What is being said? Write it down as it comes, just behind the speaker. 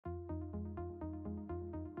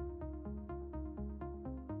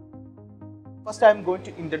First, I am going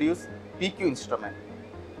to introduce PQ instrument.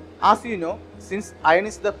 As you know, since iron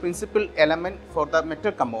is the principal element for the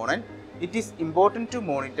metal component, it is important to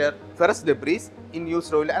monitor ferrous debris in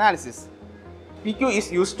used oil analysis. PQ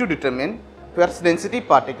is used to determine ferrous density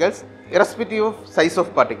particles irrespective of size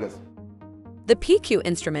of particles. The PQ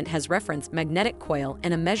instrument has referenced magnetic coil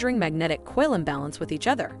and a measuring magnetic coil imbalance with each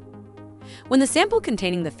other. When the sample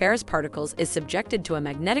containing the ferrous particles is subjected to a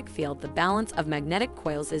magnetic field, the balance of magnetic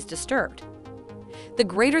coils is disturbed. The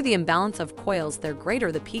greater the imbalance of coils, the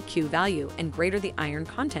greater the PQ value and greater the iron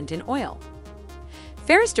content in oil.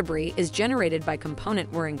 Ferrous debris is generated by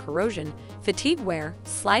component wear and corrosion, fatigue wear,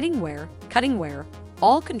 sliding wear, cutting wear,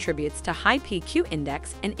 all contributes to high PQ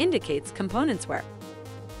index and indicates components wear.